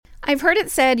I've heard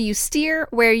it said you steer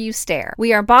where you stare.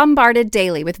 We are bombarded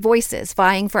daily with voices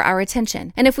vying for our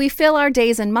attention. And if we fill our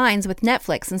days and minds with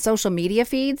Netflix and social media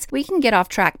feeds, we can get off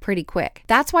track pretty quick.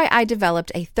 That's why I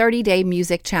developed a 30-day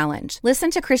music challenge.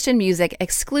 Listen to Christian music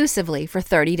exclusively for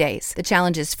 30 days. The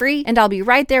challenge is free, and I'll be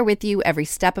right there with you every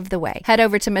step of the way. Head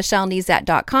over to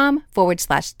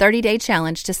michellenezat.com/30-day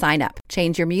challenge to sign up.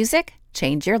 Change your music,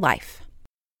 change your life.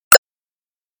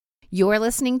 You're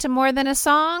listening to More Than a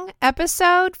Song,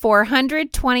 episode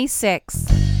 426.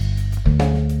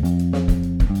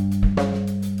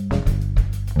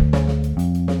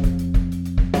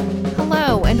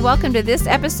 Hello, and welcome to this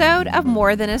episode of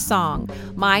More Than a Song.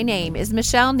 My name is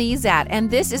Michelle Nezat,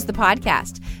 and this is the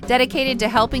podcast dedicated to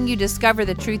helping you discover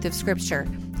the truth of Scripture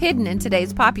hidden in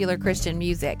today's popular Christian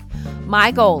music.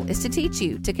 My goal is to teach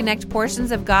you to connect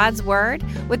portions of God's Word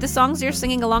with the songs you're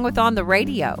singing along with on the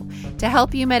radio, to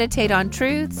help you meditate on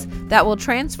truths that will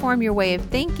transform your way of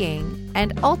thinking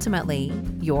and ultimately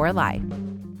your life.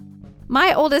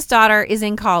 My oldest daughter is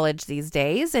in college these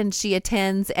days, and she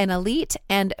attends an elite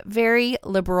and very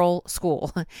liberal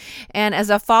school. And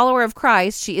as a follower of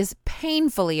Christ, she is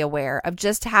painfully aware of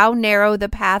just how narrow the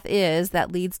path is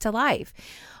that leads to life.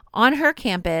 On her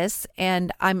campus,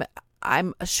 and I'm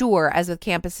sure, as with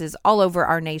campuses all over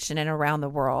our nation and around the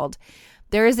world,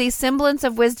 there is a semblance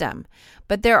of wisdom,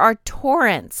 but there are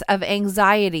torrents of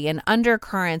anxiety and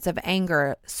undercurrents of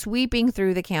anger sweeping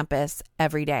through the campus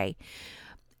every day.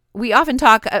 We often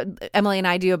talk, Emily and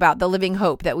I do, about the living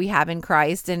hope that we have in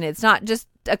Christ, and it's not just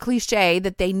a cliche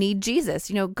that they need Jesus.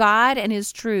 You know, God and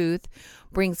His truth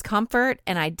brings comfort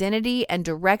and identity and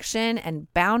direction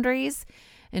and boundaries.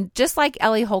 And just like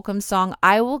Ellie Holcomb's song,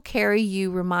 I Will Carry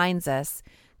You, reminds us,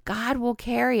 God will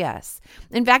carry us.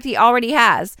 In fact, He already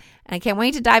has. And I can't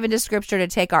wait to dive into Scripture to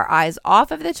take our eyes off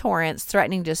of the torrents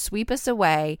threatening to sweep us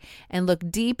away and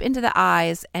look deep into the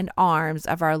eyes and arms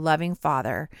of our loving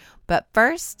Father. But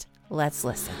first, let's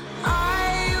listen.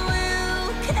 I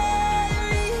will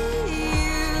carry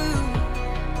you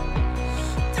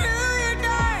through your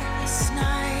darkest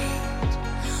night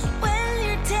when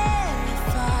you're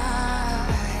terrified.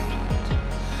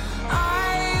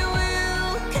 I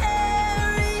will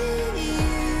carry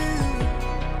you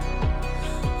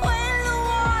when the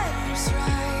waters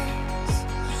rise,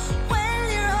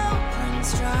 when your hope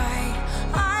runs dry.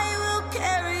 I will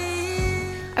carry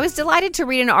you. I was delighted to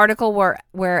read an article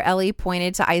where Ellie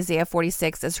pointed to Isaiah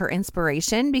 46 as her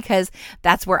inspiration, because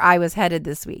that's where I was headed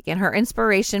this week. And her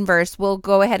inspiration verse will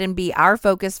go ahead and be our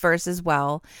focus verse as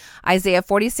well. Isaiah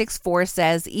 46:4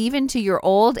 says, "Even to your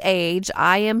old age,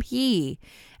 I am He,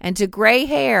 and to gray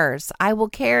hairs, I will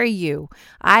carry you.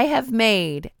 I have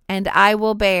made, and I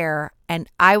will bear, and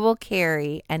I will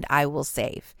carry, and I will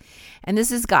save." And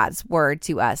this is God's word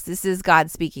to us. This is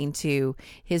God speaking to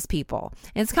His people.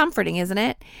 And it's comforting, isn't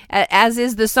it? As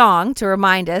is the song, to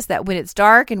remind us that when it's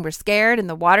dark and we're scared and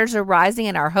the waters are rising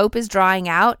and our hope is drying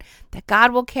out, that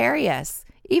God will carry us,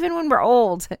 even when we're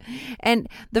old. And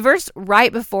the verse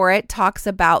right before it talks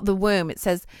about the womb. It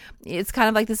says, it's kind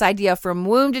of like this idea from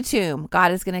womb to tomb,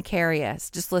 God is going to carry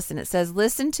us. Just listen. It says,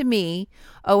 "Listen to me,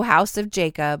 O house of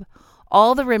Jacob,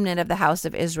 all the remnant of the house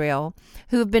of Israel,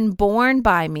 who have been born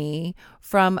by me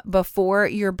from before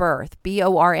your birth."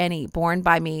 B-O-R-N-E, born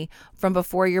by me from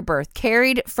before your birth,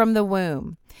 carried from the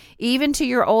womb. "Even to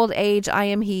your old age I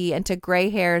am He, and to gray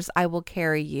hairs I will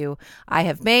carry you. I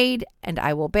have made, and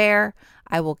I will bear,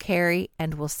 I will carry,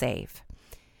 and will save."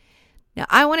 Now,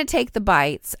 I want to take the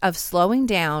bites of slowing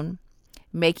down,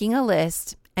 making a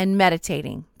list, and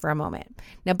meditating for a moment.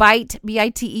 Now, BITE,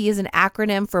 B-I-T-E, is an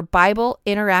acronym for Bible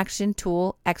Interaction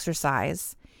Tool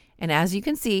Exercise. And as you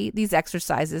can see, these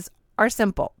exercises are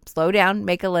simple. Slow down,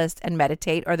 make a list, and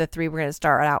meditate are the three we're going to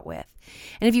start out with.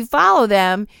 And if you follow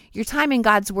them, your time in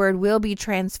God's Word will be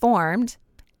transformed,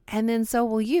 and then so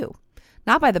will you.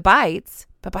 Not by the bites,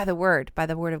 but by the Word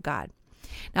of God.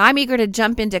 Now, I'm eager to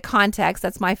jump into context.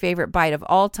 That's my favorite bite of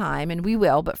all time, and we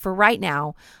will. But for right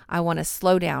now, I want to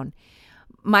slow down.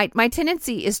 My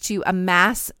tendency is to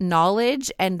amass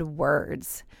knowledge and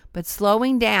words, but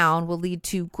slowing down will lead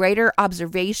to greater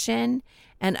observation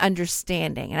and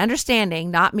understanding. And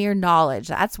understanding, not mere knowledge,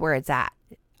 that's where it's at.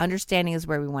 Understanding is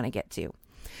where we want to get to.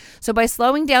 So by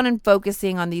slowing down and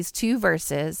focusing on these two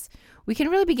verses, we can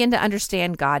really begin to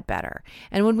understand God better.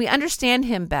 And when we understand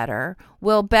Him better,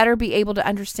 we'll better be able to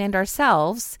understand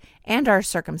ourselves and our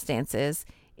circumstances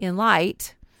in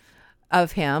light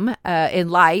of Him, in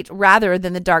light rather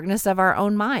than the darkness of our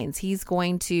own minds. He's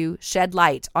going to shed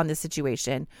light on the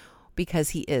situation because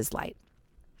He is light.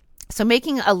 So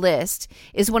making a list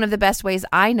is one of the best ways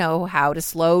I know how to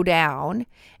slow down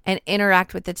and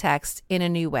interact with the text in a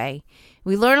new way.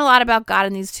 We learn a lot about God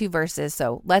in these 2 verses,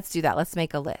 so let's do that. Let's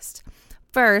make a list.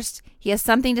 First, he has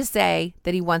something to say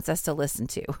that he wants us to listen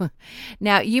to.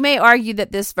 Now, you may argue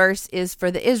that this verse is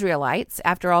for the Israelites.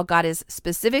 After all, God is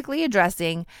specifically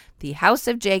addressing the house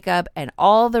of Jacob and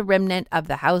all the remnant of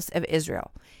the house of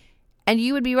Israel. And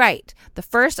you would be right. The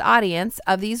first audience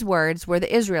of these words were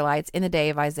the Israelites in the day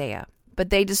of Isaiah.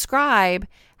 But they describe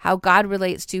how God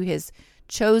relates to his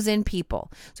chosen people.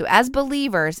 So as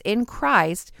believers in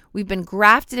Christ, we've been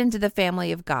grafted into the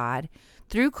family of God.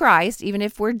 Through Christ, even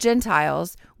if we're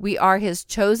Gentiles, we are his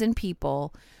chosen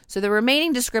people. So the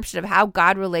remaining description of how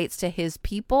God relates to his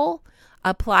people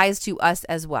applies to us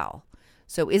as well.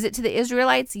 So is it to the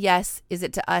Israelites? Yes. Is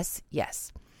it to us?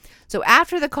 Yes. So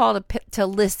after the call to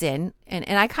listen,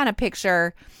 and I kind of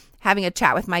picture having a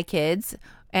chat with my kids,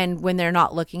 and when they're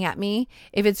not looking at me,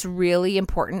 if it's really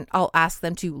important, I'll ask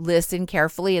them to listen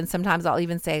carefully. And sometimes I'll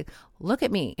even say, look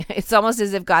at me. It's almost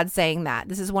as if God's saying that.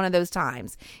 This is one of those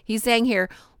times. He's saying here,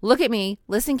 look at me,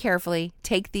 listen carefully,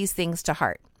 take these things to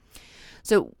heart.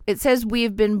 So it says we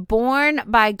have been born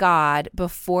by God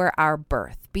before our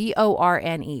birth.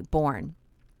 B-O-R-N-E, born.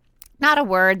 Not a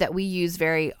word that we use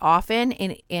very often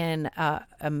in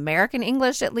American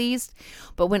English, at least.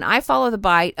 But when I follow the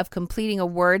bite of completing a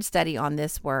word study on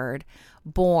this word,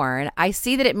 born, I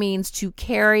see that it means to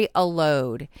carry a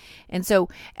load. And so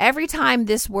every time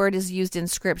this word is used in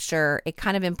scripture, it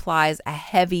kind of implies a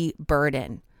heavy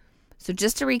burden. So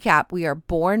just to recap, we are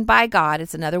born by God.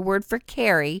 It's another word for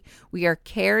carry. We are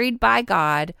carried by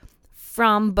God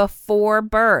from before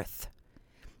birth.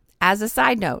 As a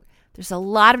side note, there's a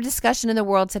lot of discussion in the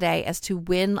world today as to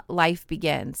when life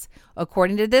begins.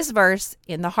 According to this verse,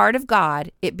 in the heart of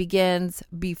God, it begins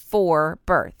before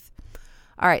birth.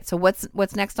 All right, so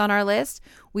what's next on our list?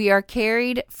 We are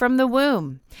carried from the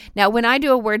womb. Now, when I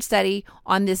do a word study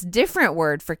on this different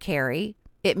word for carry,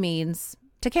 it means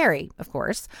to carry, of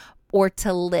course, or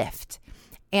to lift.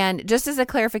 And just as a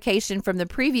clarification from the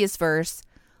previous verse,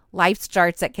 life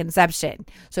starts at conception.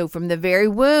 So from the very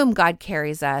womb, God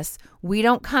carries us. We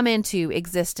don't come into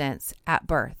existence at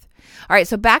birth. All right,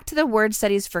 so back to the word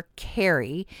studies for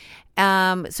carry.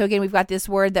 So again, we've got this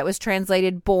word that was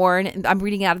translated born. I'm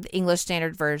reading out of the English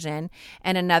Standard Version,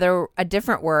 and a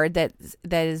different word that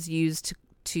is used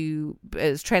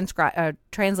is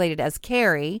translated as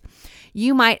carry.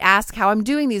 You might ask how I'm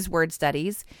doing these word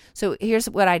studies. So here's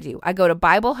what I do. I go to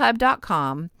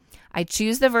BibleHub.com. I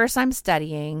choose the verse I'm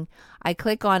studying. I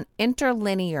click on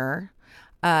interlinear,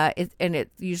 and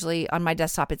it's usually on my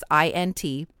desktop, it's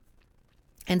INT,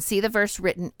 and see the verse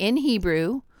written in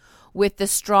Hebrew with the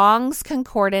Strong's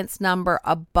Concordance number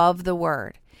above the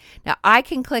word. Now, I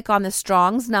can click on the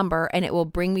Strong's number, and it will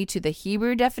bring me to the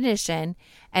Hebrew definition,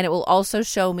 and it will also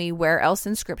show me where else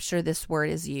in Scripture this word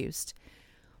is used.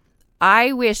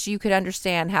 I wish you could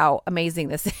understand how amazing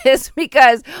this is,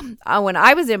 because when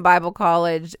I was in Bible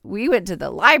college, we went to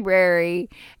the library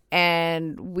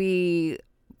and we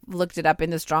looked it up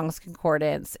in the Strong's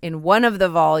Concordance in one of the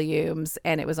volumes,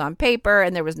 and it was on paper,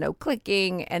 and there was no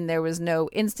clicking, and there was no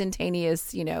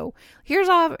instantaneous, here's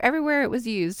everywhere it was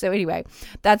used. So anyway,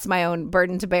 that's my own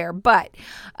burden to bear. But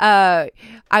I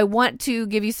want to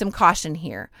give you some caution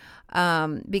here.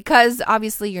 Because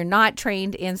obviously you're not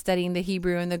trained in studying the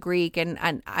Hebrew and the Greek, and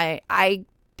I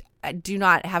do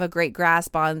not have a great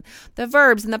grasp on the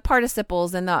verbs and the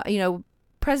participles and the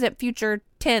present, future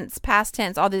tense, past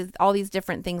tense, all these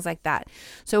different things like that.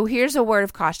 So here's a word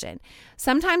of caution.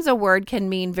 Sometimes a word can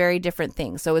mean very different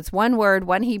things. So it's one word,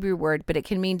 one Hebrew word, but it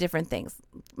can mean different things.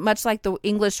 Much like the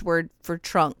English word for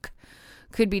trunk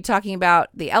could be talking about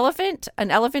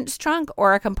an elephant's trunk,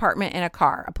 or a compartment in a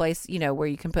car, a place, where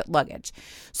you can put luggage.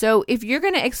 So if you're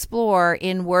going to explore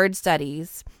in word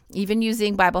studies, even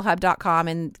using BibleHub.com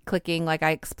and clicking like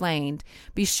I explained,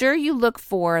 be sure you look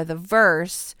for the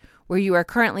verse where you are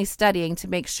currently studying to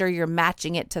make sure you're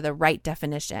matching it to the right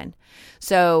definition.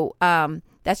 So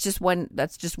that's just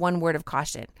one word of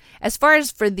caution. As far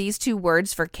as for these 2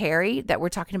 words for carry that we're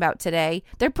talking about today,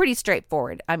 they're pretty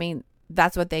straightforward. I mean,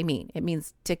 that's what they mean. It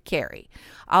means to carry.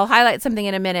 I'll highlight something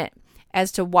in a minute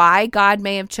as to why God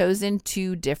may have chosen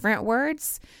 2 different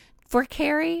words for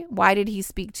carry. Why did he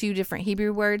speak 2 different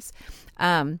Hebrew words?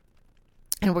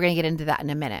 And we're going to get into that in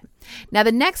a minute. Now,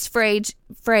 the next phrase,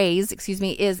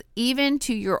 is even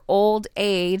to your old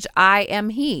age, I am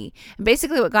he. And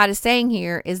basically what God is saying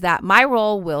here is that my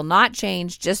role will not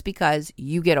change just because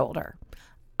you get older.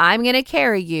 I'm going to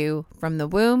carry you from the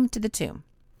womb to the tomb.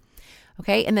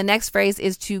 Okay, and the next phrase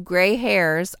is to gray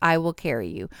hairs I will carry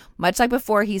you. Much like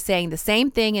before, he's saying the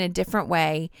same thing in a different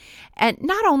way. And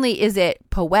not only is it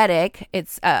poetic,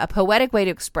 it's a poetic way to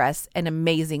express an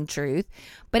amazing truth,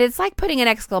 but it's like putting an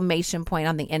exclamation point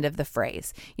on the end of the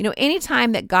phrase. You know,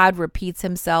 anytime that God repeats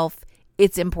himself,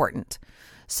 it's important.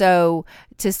 So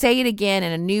to say it again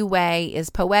in a new way is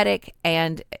poetic,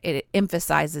 and it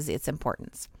emphasizes its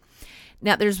importance.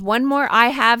 Now, there's one more I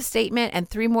have statement and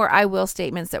 3 more I will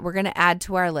statements that we're going to add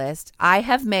to our list. I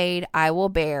have made, I will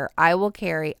bear, I will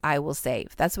carry, I will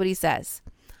save. That's what he says.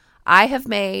 I have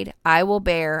made, I will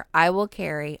bear, I will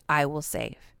carry, I will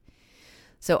save.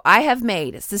 So I have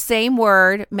made, it's the same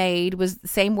word. Made was the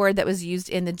same word that was used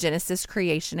in the Genesis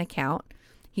creation account.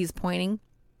 He's pointing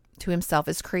to himself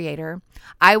as creator.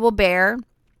 I will bear,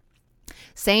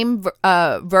 same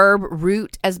verb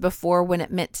root as before when it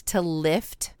meant to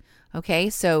lift. Okay,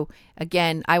 so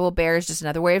again, I will bear is just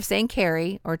another way of saying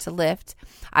carry or to lift.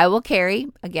 I will carry,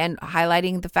 again,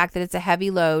 highlighting the fact that it's a heavy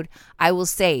load. I will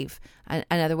save,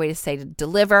 another way to say to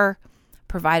deliver,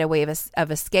 provide a way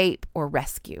of escape or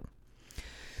rescue.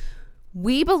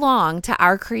 We belong to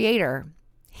our Creator.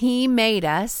 He made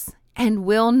us and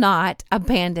will not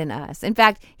abandon us. In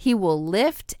fact, he will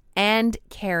lift and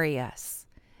carry us,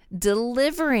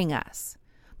 delivering us.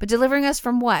 But delivering us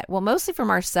from what? Well, mostly from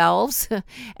ourselves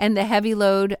and the heavy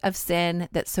load of sin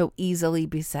that so easily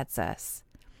besets us.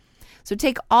 So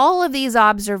take all of these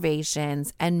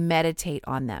observations and meditate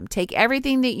on them. Take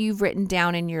everything that you've written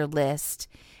down in your list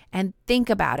and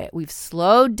think about it. We've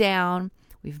slowed down.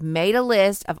 We've made a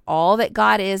list of all that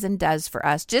God is and does for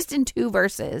us just in 2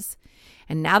 verses.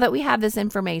 And now that we have this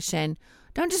information,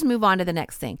 don't just move on to the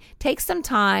next thing. Take some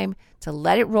time to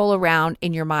let it roll around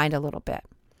in your mind a little bit.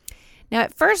 Now,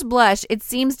 at first blush, it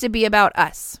seems to be about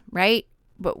us, right?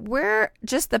 But we're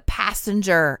just the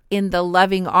passenger in the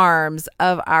loving arms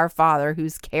of our Father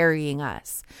who's carrying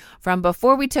us from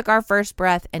before we took our first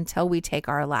breath until we take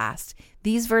our last.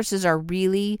 These verses are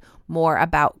really more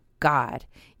about God.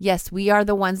 Yes, we are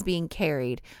the ones being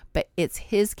carried, but it's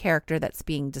his character that's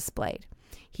being displayed.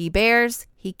 He bears,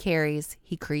 he carries,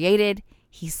 he created,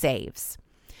 he saves.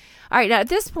 All right, now at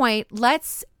this point,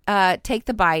 let's take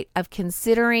the bite of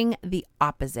considering the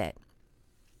opposite.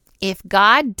 If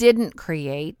God didn't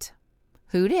create,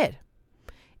 who did?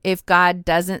 If God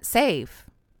doesn't save,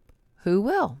 who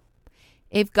will?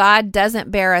 If God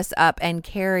doesn't bear us up and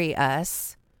carry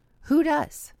us, who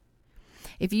does?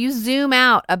 If you zoom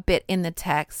out a bit in the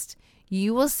text,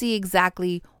 you will see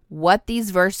exactly what these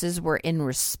verses were in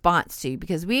response to,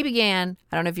 because we began,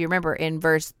 I don't know if you remember, in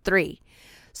verse 3.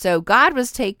 So God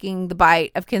was taking the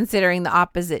bite of considering the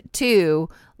opposite too.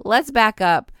 Let's back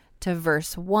up to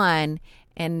verse 1.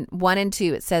 And 1 and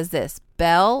 2, it says this: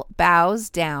 Bel bows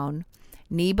down,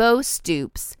 Nebo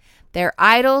stoops. Their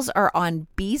idols are on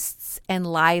beasts and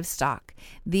livestock.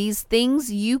 These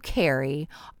things you carry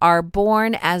are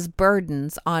borne as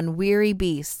burdens on weary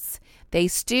beasts. They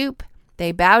stoop,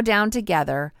 they bow down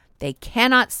together. They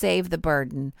cannot save the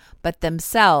burden, but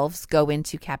themselves go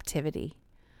into captivity.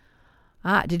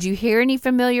 Did you hear any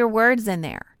familiar words in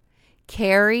there?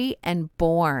 Carry and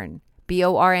borne,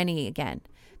 B-O-R-N-E again.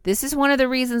 This is one of the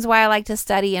reasons why I like to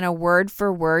study in a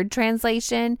word-for-word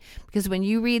translation, because when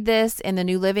you read this in the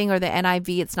New Living or the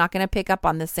NIV, it's not going to pick up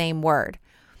on the same word.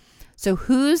 So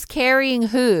who's carrying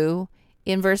who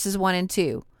in verses 1 and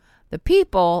 2? The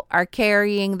people are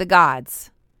carrying the gods.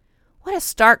 What a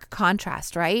stark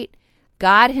contrast, right?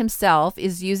 God himself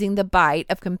is using the bite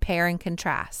of compare and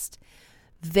contrast.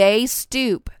 They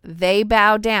stoop, they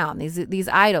bow down, these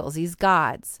idols, these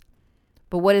gods.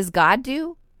 But what does God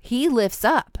do? He lifts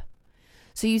up.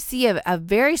 So you see a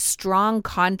very strong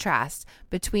contrast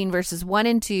between verses 1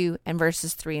 and 2 and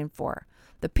verses 3 and 4.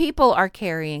 The people are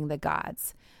carrying the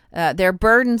gods. Their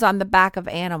burdens on the back of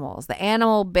animals. The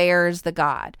animal bears the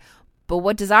God. But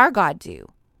what does our God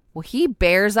do? Well, he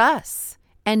bears us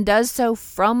and does so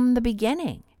from the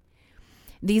beginning.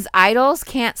 These idols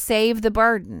can't save the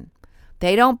burden.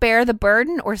 They don't bear the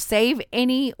burden or save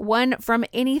anyone from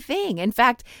anything. In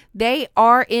fact, they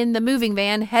are in the moving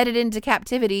van headed into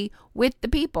captivity with the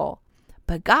people.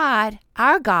 But God,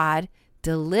 our God,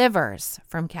 delivers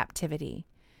from captivity.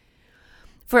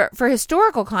 For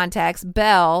historical context,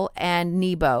 Bel and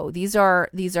Nebo, these are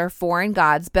foreign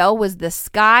gods. Bel was the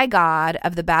sky god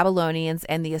of the Babylonians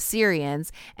and the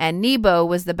Assyrians, and Nebo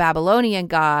was the Babylonian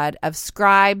god of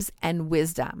scribes and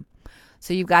wisdom.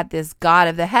 So you've got this God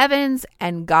of the heavens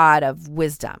and God of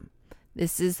wisdom.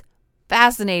 This is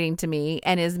fascinating to me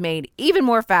and is made even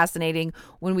more fascinating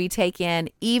when we take in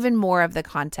even more of the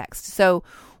context. So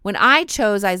when I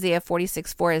chose Isaiah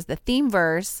 46:4 as the theme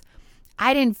verse,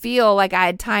 I didn't feel like I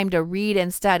had time to read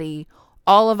and study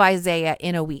all of Isaiah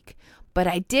in a week. But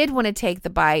I did want to take the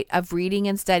bite of reading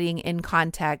and studying in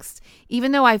context.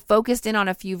 Even though I focused in on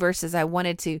a few verses, I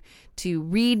wanted to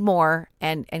read more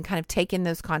and kind of take in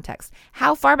those contexts.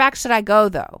 How far back should I go,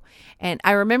 though? And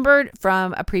I remembered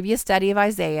from a previous study of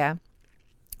Isaiah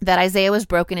that Isaiah was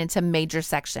broken into major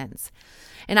sections.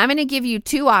 And I'm going to give you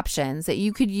two options that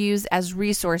you could use as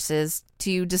resources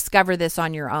to discover this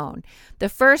on your own. The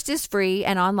first is free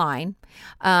and online.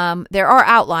 There are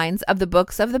outlines of the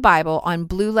books of the Bible on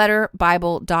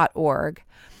blueletterbible.org.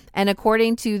 And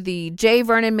according to the J.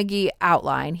 Vernon McGee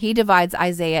outline, he divides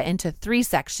Isaiah into 3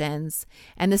 sections.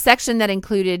 And the section that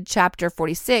included chapter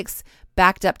 46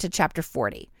 backed up to chapter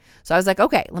 40. So I was like,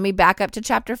 okay, let me back up to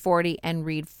chapter 40 and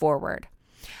read forward.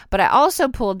 But I also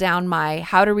pulled down my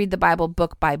How to Read the Bible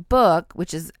book by book,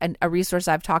 which is a resource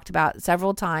I've talked about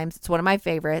several times. It's one of my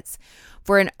favorites,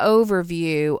 for an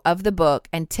overview of the book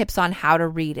and tips on how to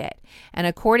read it. And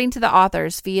according to the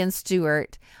authors, Fee and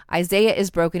Stewart, Isaiah is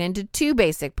broken into 2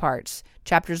 basic parts,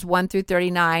 chapters 1 through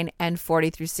 39 and 40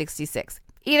 through 66.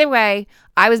 Either way,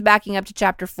 I was backing up to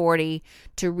chapter 40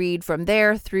 to read from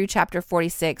there through chapter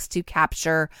 46 to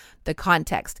capture the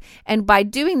context. And by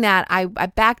doing that, I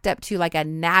backed up to like a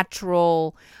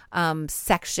natural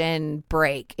section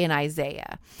break in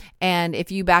Isaiah. And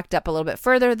if you backed up a little bit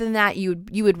further than that,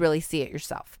 you would really see it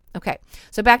yourself. Okay,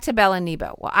 so back to Bella and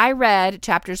Nebo. Well, I read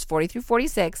chapters 40 through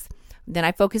 46. Then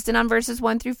I focused in on verses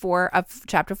 1 through 4 of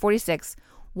chapter 46.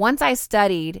 Once I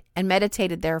studied and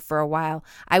meditated there for a while,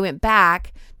 I went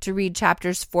back to read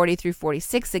chapters 40 through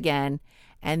 46 again,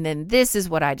 and then this is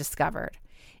what I discovered.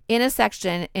 In a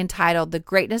section entitled The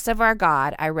Greatness of Our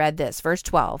God, I read this, verse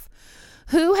 12.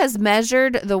 Who has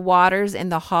measured the waters in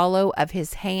the hollow of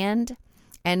his hand,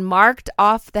 and marked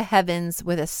off the heavens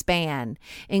with a span,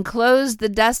 enclosed the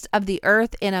dust of the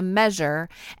earth in a measure,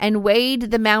 and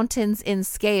weighed the mountains in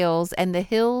scales and the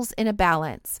hills in a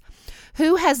balance?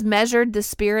 Who has measured the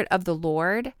Spirit of the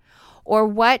Lord? Or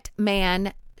what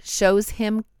man shows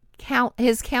him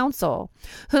his counsel?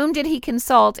 Whom did he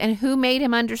consult, and who made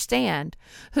him understand?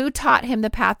 Who taught him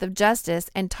the path of justice,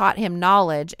 and taught him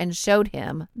knowledge, and showed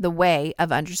him the way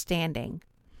of understanding?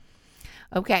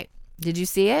 Okay, did you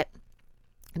see it?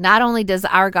 Not only does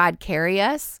our God carry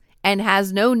us and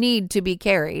has no need to be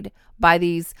carried by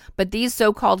these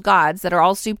so-called gods that are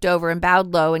all stooped over and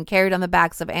bowed low and carried on the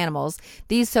backs of animals,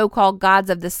 these so-called gods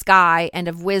of the sky and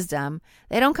of wisdom,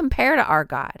 they don't compare to our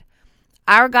God.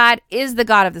 Our God is the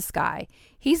God of the sky.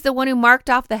 He's the one who marked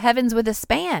off the heavens with a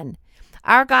span.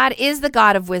 Our God is the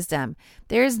God of wisdom.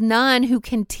 There is none who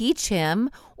can teach him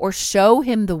or show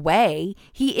him the way.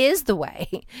 He is the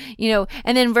way.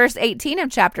 And then verse 18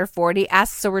 of chapter 40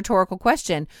 asks a rhetorical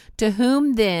question. To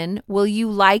whom then will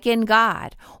you liken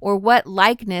God, or what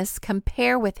likeness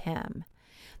compare with him?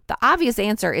 The obvious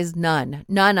answer is none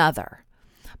other.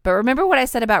 But remember what I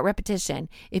said about repetition.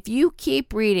 If you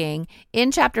keep reading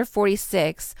in chapter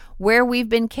 46 where we've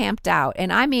been camped out,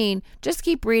 and I mean just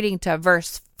keep reading to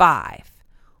verse 5,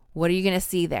 what are you going to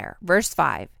see there? Verse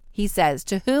 5, he says,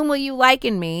 to whom will you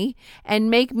liken me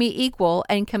and make me equal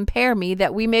and compare me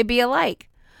that we may be alike?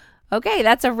 Okay,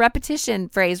 that's a repetition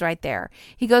phrase right there.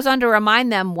 He goes on to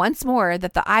remind them once more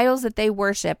that the idols that they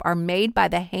worship are made by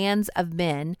the hands of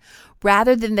men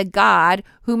rather than the God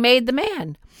who made the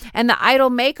man. And the idol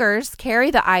makers carry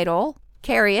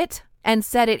it and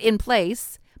set it in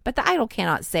place, but the idol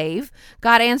cannot save.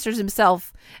 God answers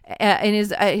himself in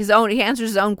his own. He answers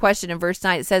his own question in verse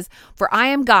 9. It says, "For I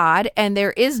am God, and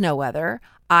there is no other.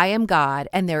 I am God,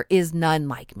 and there is none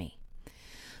like me."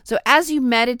 So as you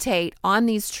meditate on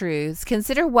these truths,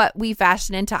 consider what we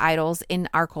fashion into idols in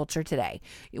our culture today.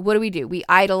 What do? We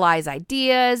idolize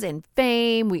ideas and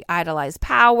fame. We idolize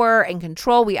power and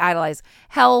control. We idolize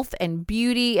health and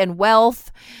beauty and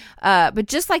wealth. But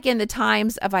just like in the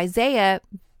times of Isaiah,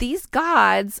 these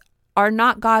gods are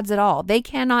not gods at all. They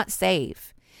cannot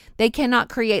save. They cannot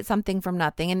create something from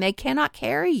nothing, and they cannot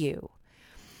carry you.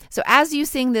 So as you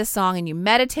sing this song and you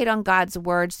meditate on God's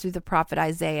words through the prophet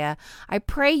Isaiah, I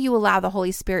pray you allow the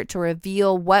Holy Spirit to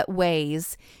reveal what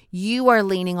ways you are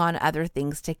leaning on other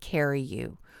things to carry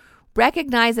you.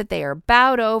 Recognize that they are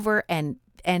bowed over and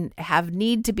have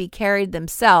need to be carried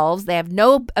themselves. They have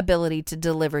no ability to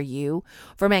deliver you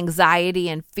from anxiety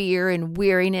and fear and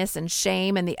weariness and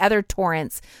shame and the other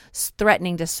torrents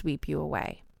threatening to sweep you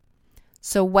away.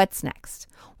 So what's next?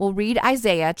 We'll read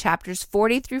Isaiah chapters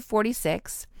 40 through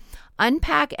 46.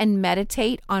 Unpack and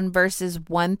meditate on verses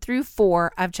 1 through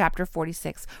 4 of chapter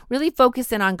 46. Really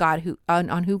focus in on God,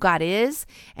 on who God is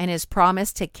and his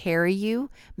promise to carry you.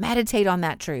 Meditate on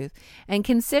that truth and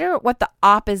consider what the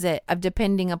opposite of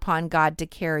depending upon God to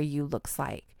carry you looks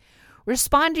like.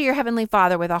 Respond to your Heavenly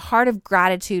Father with a heart of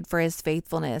gratitude for his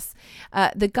faithfulness.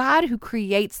 The God who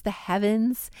creates the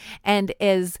heavens and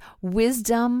is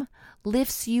wisdom,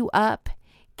 lifts you up,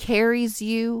 carries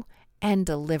you, and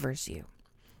delivers you.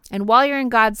 And while you're in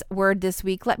God's Word this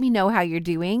week, let me know how you're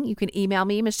doing. You can email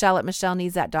me,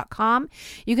 Michelle@MichelleNezat.com.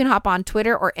 You can hop on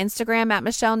Twitter or Instagram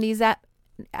 @MichelleNezat,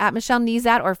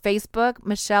 or Facebook.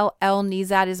 Michelle L.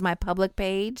 Nezat is my public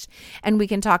page, and we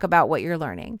can talk about what you're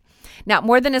learning. Now,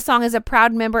 More Than a Song is a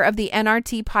proud member of the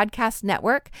NRT Podcast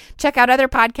Network. Check out other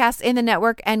podcasts in the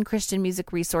network and Christian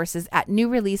music resources at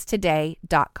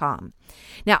newreleasetoday.com.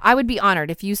 Now, I would be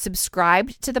honored if you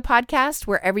subscribed to the podcast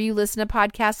wherever you listen to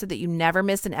podcasts so that you never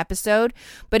miss an episode.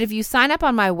 But if you sign up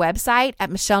on my website at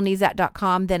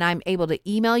michellenezat.com, then I'm able to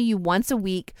email you once a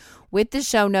week with the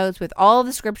show notes, with all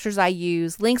the scriptures I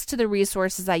use, links to the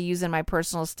resources I use in my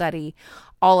personal study,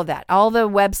 all of that, all the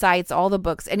websites, all the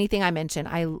books, anything I mention,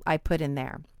 I put in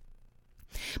there.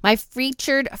 My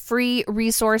featured free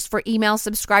resource for email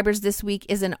subscribers this week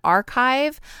is an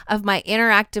archive of my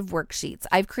interactive worksheets.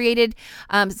 I've created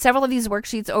several of these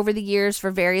worksheets over the years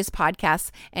for various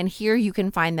podcasts, and here you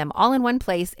can find them all in one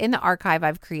place in the archive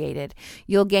I've created.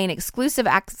 You'll gain exclusive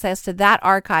access to that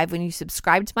archive when you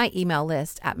subscribe to my email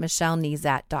list at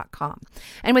michellenezat.com.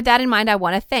 And with that in mind, I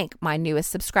want to thank my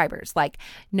newest subscribers like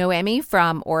Noemi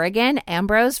from Oregon,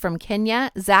 Ambrose from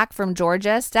Kenya, Zach from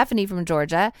Georgia, Stephanie from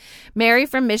Georgia, Mary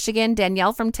from Michigan,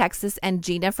 Danielle from Texas, and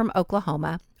Gina from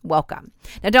Oklahoma. Welcome.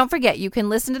 Now, don't forget, you can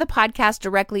listen to the podcast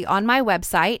directly on my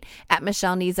website at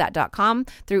michellenezat.com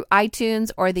through iTunes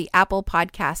or the Apple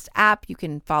Podcast app. You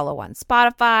can follow on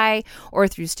Spotify or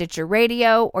through Stitcher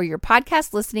Radio or your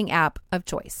podcast listening app of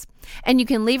choice. And you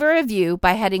can leave a review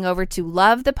by heading over to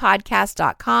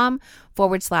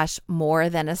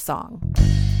lovethepodcast.com/more-than-a-song.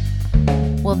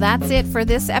 Well, that's it for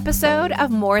this episode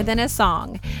of More Than a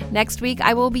Song. Next week,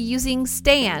 I will be using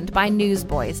Stand by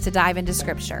Newsboys to dive into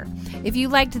scripture. If you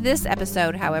liked this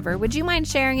episode, however, would you mind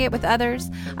sharing it with others?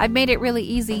 I've made it really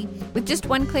easy. With just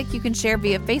one click, you can share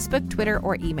via Facebook, Twitter,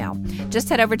 or email. Just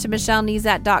head over to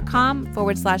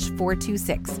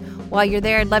michellenezat.com/426. While you're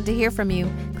there, I'd love to hear from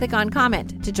you. Click on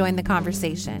comment to join the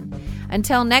conversation.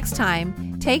 Until next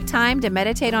time, take time to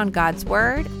meditate on God's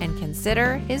word and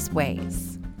consider his ways.